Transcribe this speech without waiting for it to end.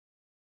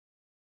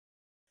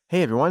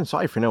Hey everyone,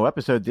 sorry for no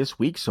episode this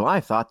week, so I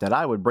thought that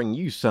I would bring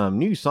you some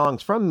new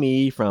songs from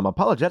me from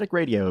Apologetic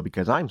Radio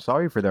because I'm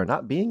sorry for there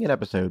not being an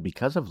episode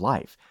because of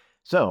life.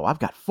 So I've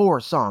got 4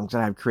 songs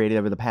that I've created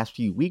over the past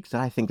few weeks that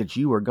I think that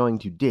you are going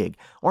to dig,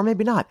 or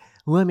maybe not.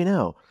 Let me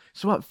know.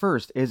 So up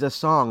first is a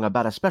song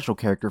about a special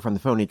character from the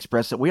Phony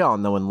Express that we all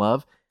know and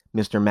love,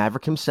 Mr.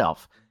 Maverick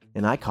himself,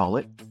 and I call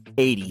it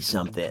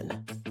 80-something.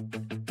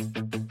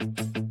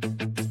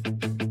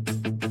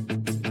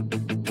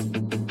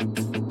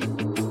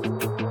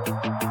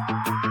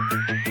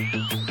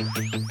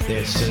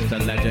 This is the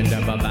legend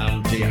of a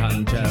bounty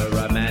hunter,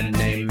 a man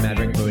named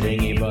Maverick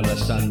putting evil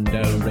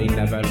asunder. He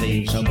never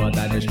leaves home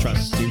without his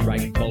trusty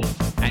rifle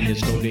and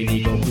his golden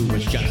eagle who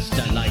was just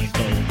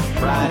delightful.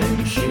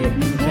 Riding,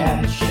 shooting,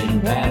 catching,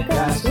 bad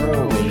guys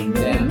throwing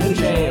them in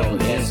jail.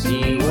 Yes,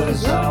 he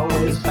was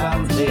always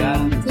bounty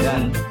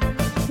hunting.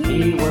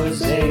 He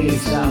was a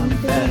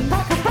something,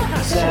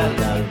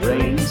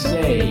 celebrating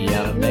stay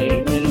up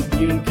late and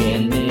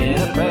puking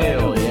in a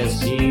pail.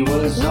 Yes, he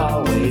was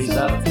always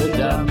up to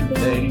dumb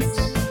things.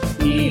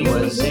 He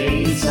was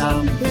a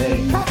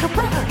something.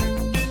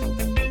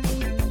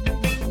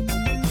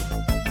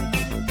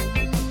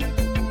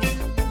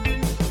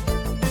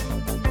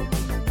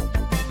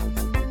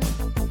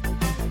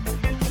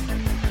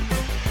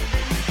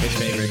 His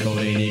favorite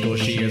golden eagle,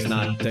 she is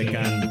not a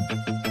gun.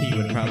 He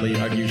would probably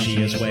argue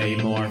she is way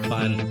more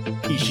fun.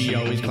 She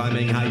always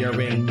climbing higher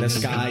in the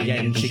sky,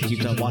 and she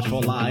keeps a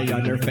watchful eye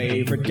on her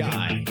favorite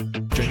guy.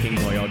 Drinking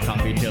boiled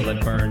coffee till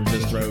it burns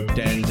his throat,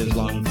 and his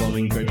long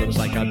flowing beard looks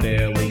like a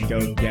billy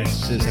goat.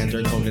 Yes, his hands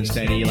are cold and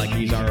steady like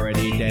he's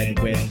already dead,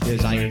 with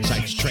his iron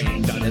sights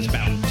trained on his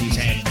bounty's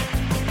head.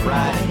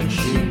 Riding,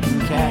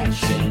 shooting,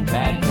 catching,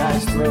 bad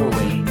guys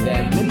throwing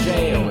them in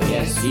jail.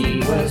 Yes, he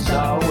was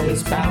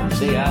always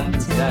bounty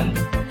hunting.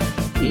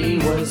 He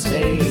was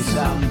a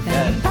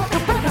something,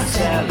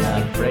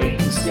 celebrating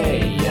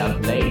stay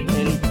up late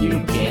and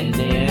puking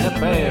in a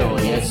pail.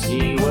 Yes,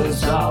 he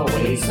was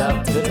always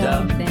up to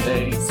dumb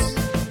things.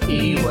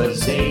 He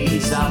was a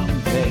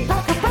something.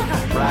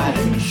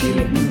 Riding,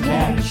 shooting,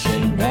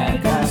 catching,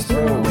 bad guys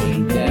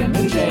throwing them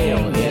in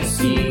jail. Yes,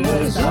 he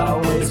was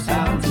always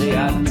bounty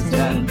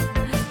hunting.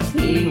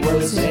 He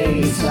was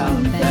a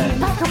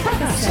something,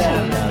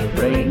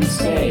 celebrating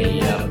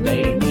stay up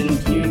late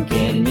and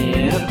puking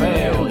in a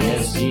pail.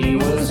 Yes, he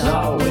was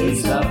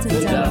always up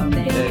to dumb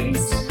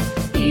things.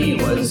 He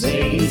was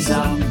a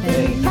something.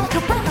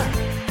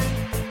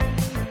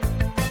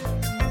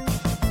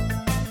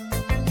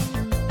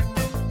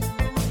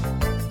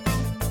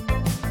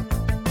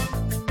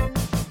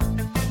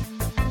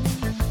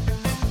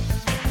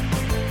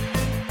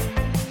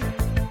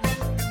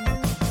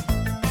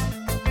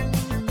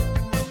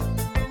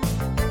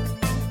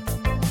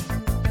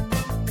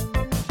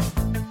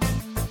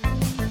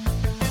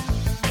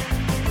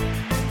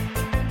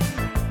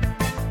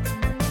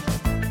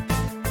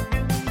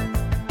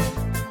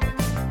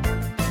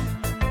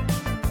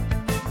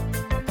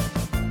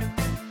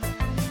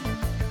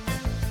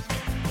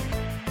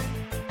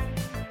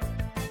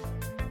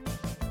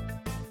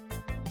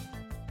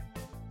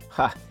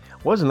 Ha,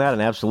 wasn't that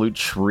an absolute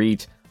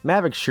treat?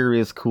 Maverick sure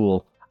is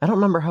cool. I don't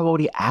remember how old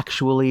he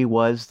actually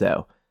was,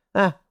 though.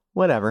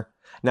 Whatever.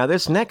 Now,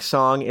 this next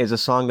song is a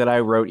song that I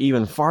wrote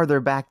even farther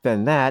back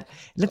than that,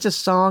 and it's a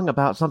song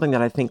about something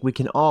that I think we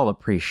can all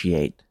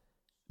appreciate.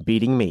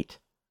 Beating meat.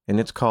 And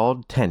it's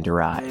called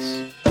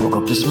Tenderize. Woke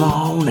up this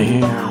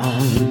morning,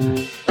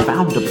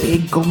 found a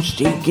big old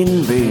steak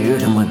in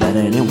bed, and without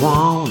any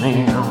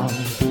warning,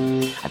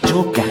 I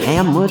took a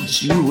hammer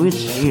to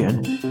its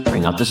head,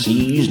 bring out the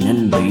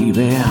seasoning,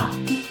 baby,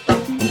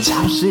 and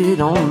toss it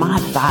on my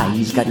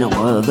thighs. Got no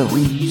other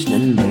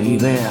reasoning,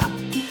 baby.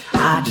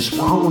 I just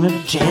wanna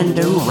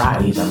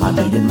tenderize. I'm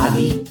beating my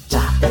meat.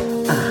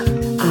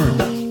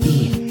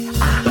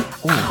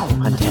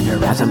 I'm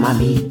tenderizing my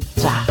meat.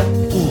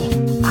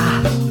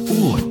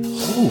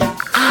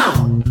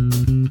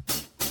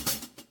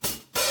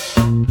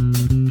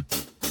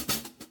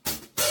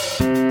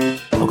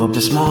 Woke up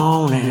this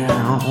morning,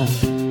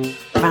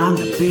 found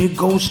a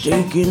big old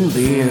steak in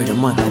bed,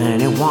 and without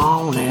any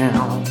warning,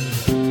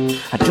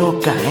 I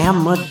took a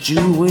hammer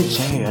to its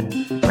head,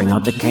 bring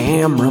out the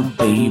camera,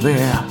 baby.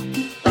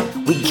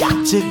 We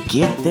got to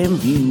get them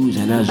views,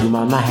 and I zoom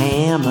on my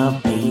hammer,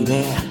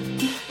 baby.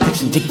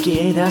 Fixing to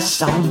get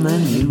us on the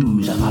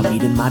news. I'm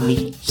beating my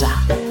meat.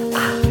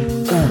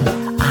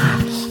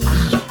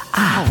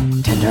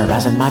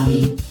 Tenderizing my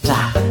meat.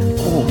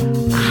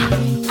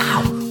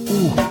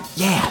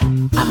 Yeah,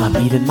 I'm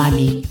beating my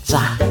meat.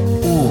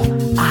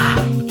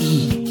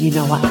 You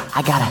know what?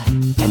 I gotta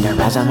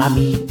tenderize on my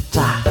meat.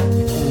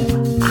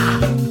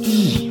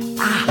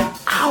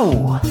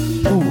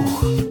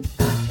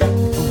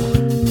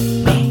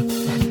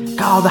 Man,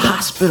 call the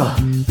hospital.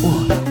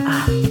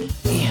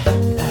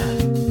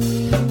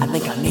 I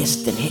think I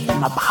missed and hit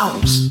my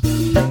balls.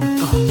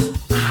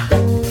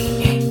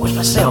 Where's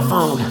my cell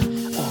phone?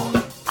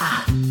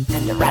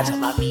 Tenderizing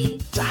my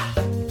meat.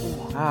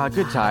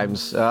 Good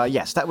times.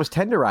 Yes, that was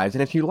Tenderize.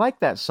 And if you like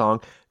that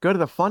song, go to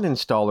the Fun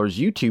Installer's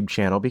YouTube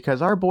channel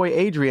because our boy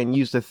Adrian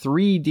used a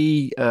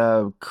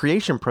 3D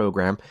creation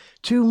program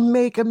to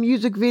make a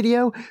music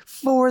video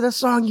for the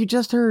song you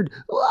just heard.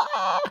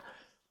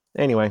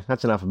 Anyway,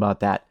 that's enough about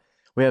that.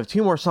 We have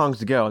 2 more songs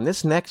to go, and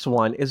this next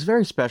one is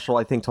very special,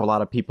 I think, to a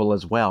lot of people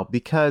as well,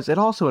 because it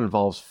also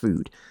involves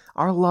food,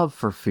 our love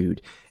for food,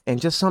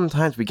 and just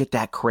sometimes we get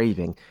that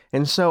craving.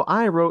 And so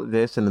I wrote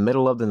this in the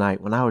middle of the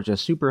night when I was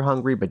just super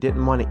hungry but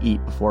didn't want to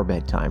eat before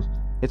bedtime.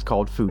 It's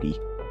called Foodie.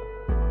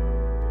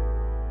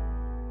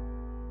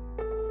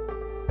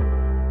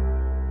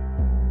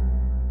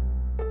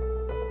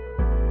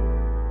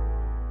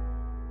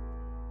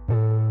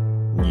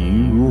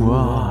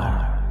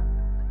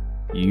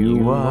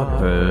 You are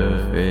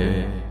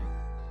perfect.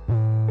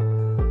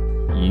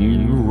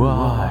 You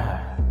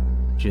are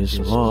just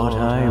what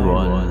I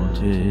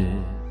wanted.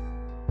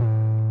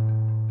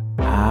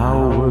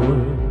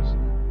 Hours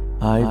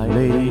I've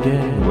laid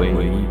and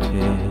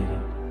waited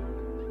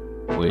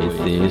with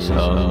this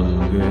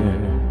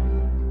hunger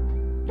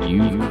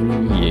you've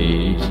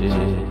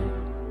created.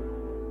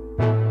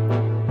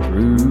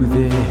 Through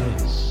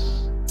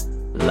this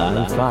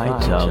life I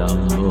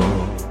tumble.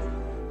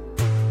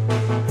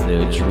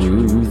 The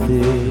truth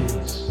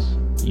is,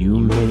 you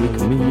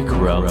make me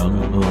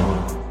crumble.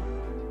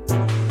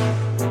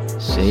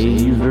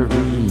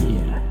 Savory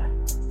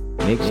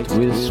mixed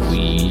with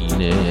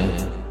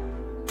sweetness.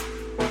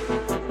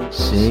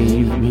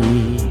 Save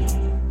me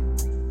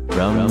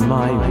from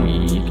my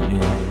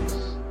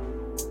weakness.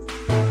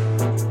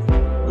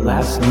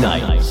 Last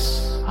night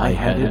I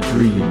had a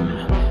dream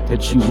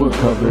that you were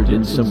covered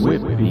in some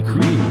whippy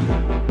cream.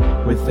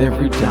 With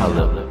every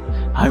dollop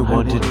I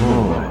wanted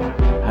more.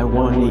 I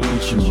want to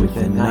eat you with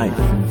a knife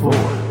and fork.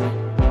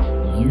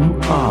 You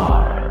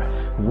are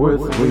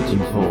worth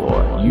waiting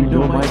for. You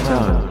know my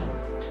tongue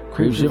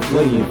craves your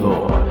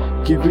flavor.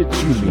 Give it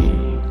to me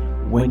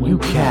when you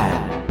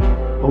can.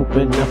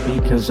 Open up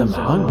because I'm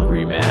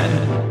hungry,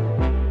 man.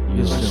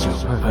 You're so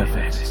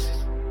perfect.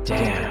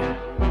 Damn.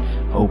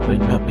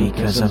 Open up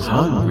because I'm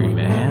hungry,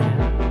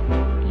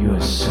 man.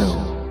 You're so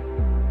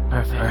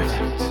perfect.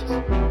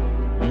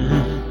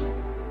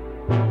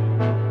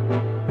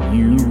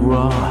 You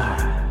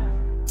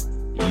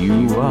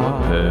are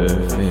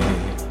perfect.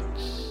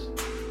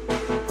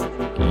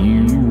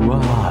 You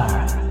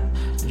are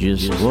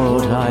just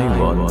what I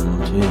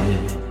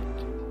wanted.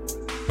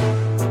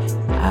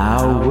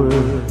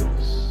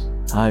 Hours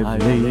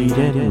I've laid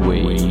and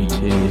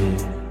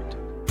waited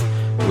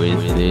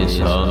with this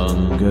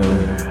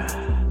hunger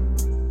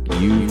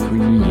you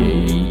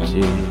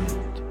created.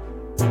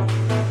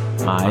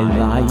 My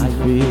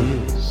life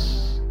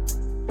is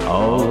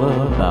all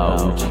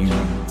about you.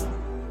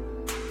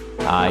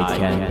 I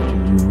can't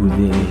do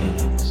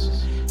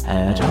this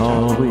at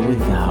all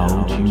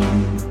without you.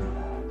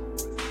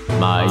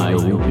 My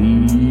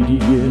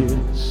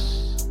obedience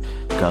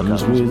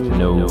comes with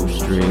no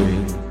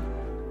string.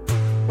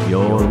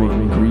 Your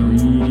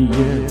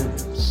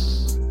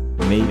ingredients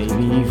make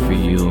me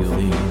feel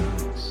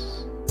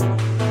things.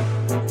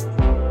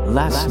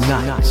 Last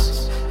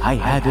night I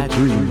had a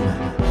dream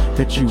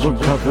that you were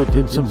covered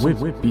in some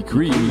whippy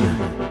cream.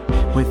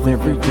 With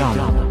every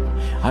dollar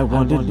I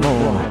wanted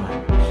more.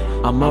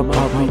 I'ma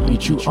probably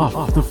eat you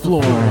off the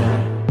floor.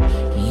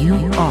 You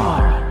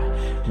are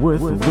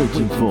worth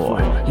waiting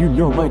for. You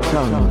know my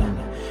tongue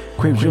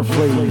craves your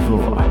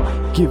flavor.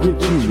 Give it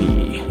to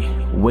me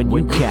when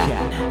you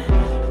can.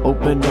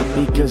 Open up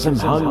because I'm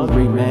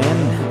hungry,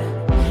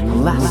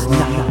 man. Last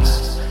night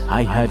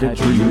I had a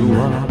dream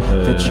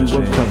that you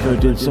were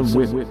covered in some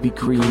whippy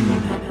cream.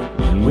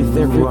 With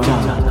every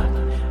dollar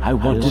I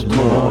wanted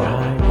more.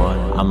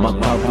 I'ma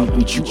probably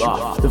eat you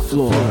off the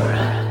floor.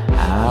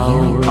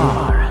 You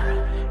are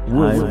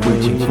worth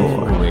waiting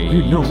for.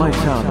 You know my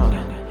tongue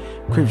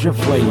craves your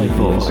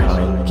flavor.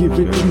 Give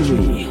it to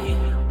me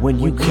when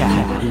you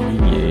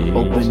can.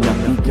 Open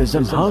up because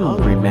I'm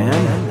hungry,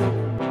 man.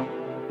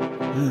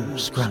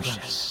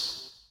 Scrumptious.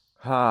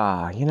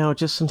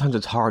 Just sometimes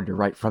it's hard to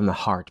write from the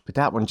heart, but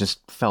that one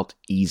just felt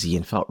easy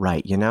and felt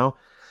right,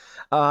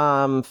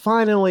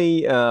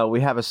 Finally,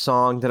 we have a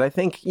song that I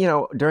think,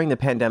 during the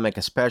pandemic,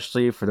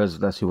 especially for those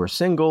of us who were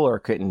single or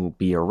couldn't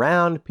be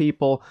around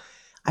people,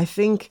 I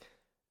think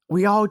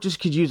we all just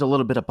could use a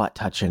little bit of butt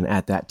touching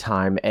at that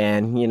time.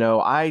 And,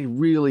 I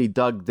really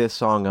dug this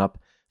song up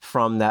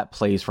from that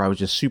place where I was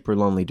just super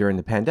lonely during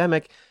the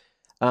pandemic.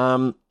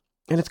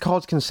 And it's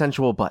called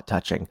Consensual Butt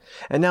Touching.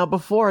 And now,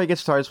 before I get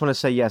started, I just want to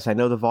say, yes, I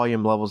know the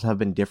volume levels have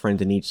been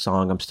different in each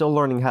song. I'm still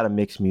learning how to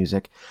mix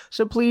music.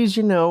 So please,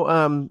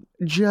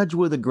 judge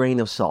with a grain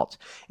of salt.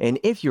 And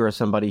if you are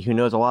somebody who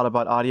knows a lot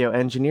about audio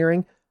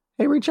engineering,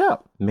 hey, reach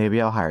out. Maybe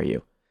I'll hire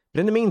you. But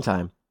in the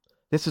meantime,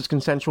 this is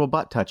Consensual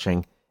Butt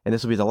Touching, and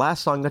this will be the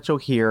last song that you'll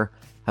hear.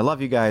 I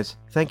love you guys.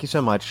 Thank you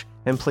so much.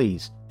 And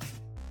please,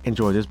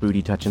 enjoy this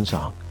booty touching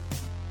song.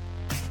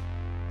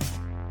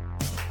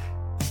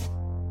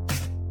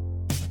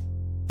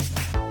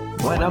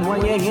 When I'm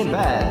laying in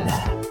bed,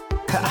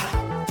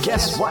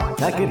 Guess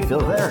what? I can feel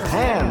their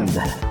hand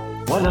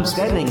when I'm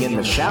standing in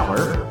the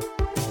shower.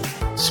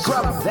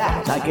 Scrub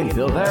that, I can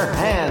feel their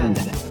hand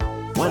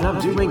when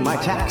I'm doing my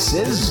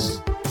taxes.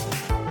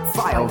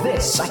 File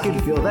this, I can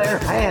feel their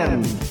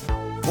hand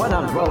when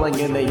I'm dwelling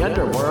in the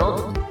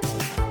underworld.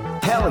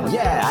 Hell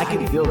yeah, I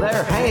can feel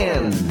their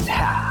hand.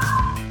 Ha.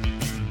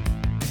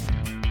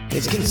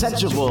 It's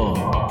consensual.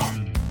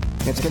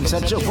 It's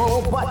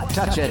consensual butt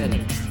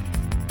touching.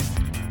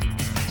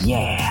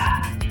 Yeah.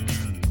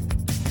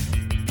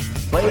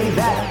 Play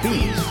that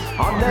beat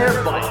on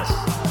their butts.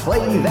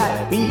 Play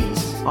that beat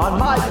on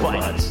my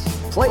butt.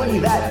 Play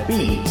that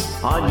beat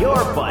on your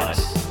butt.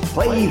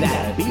 Play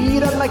that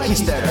beat on my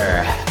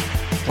keister.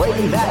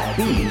 Play that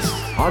beat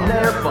on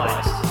their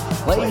butt.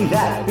 Play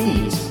that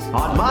beat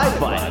on my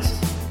butt.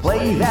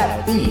 Play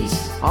that beat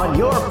on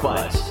your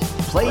butt.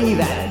 Play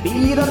that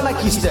beat on my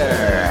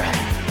keister.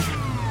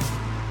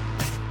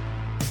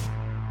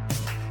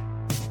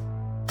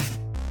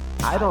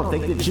 I don't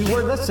think that you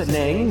were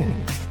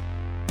listening.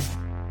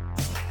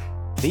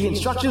 The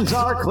instructions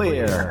are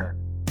clear.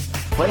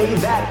 Play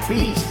that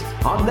beat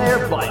on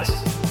their butt.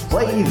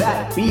 Play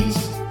that beat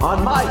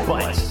on my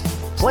butt.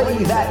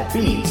 Play that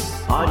beat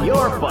on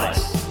your butt.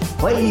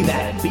 Play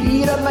that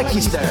beat on my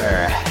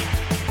keister.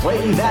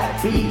 Play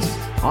that beat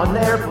on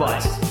their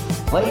butt.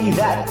 Play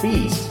that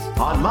beat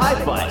on my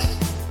butt.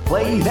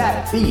 Play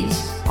that beat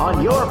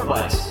on your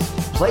butt.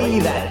 Play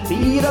that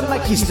beat on my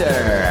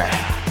keister.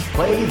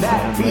 Play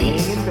that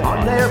beat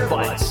on their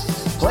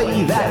butts.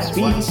 Play that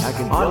beat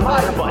on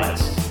my butt.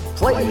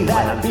 Play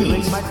that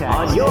beat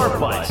on your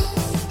butt.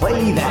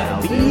 Play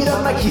that beat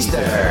on my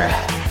keister.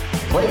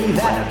 Play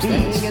that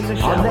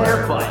beat on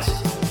their butt.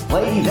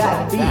 Play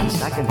that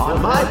beat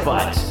on my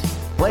butt.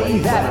 Play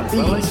that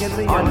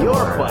beat on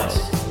your butt.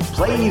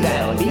 Play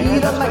that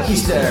beat on my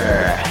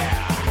keister.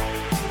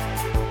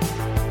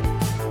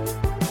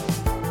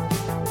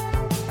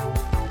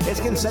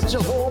 It's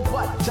consensual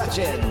butt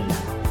touching.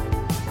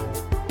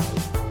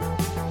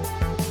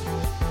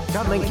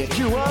 Come and get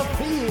you a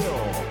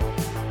feel.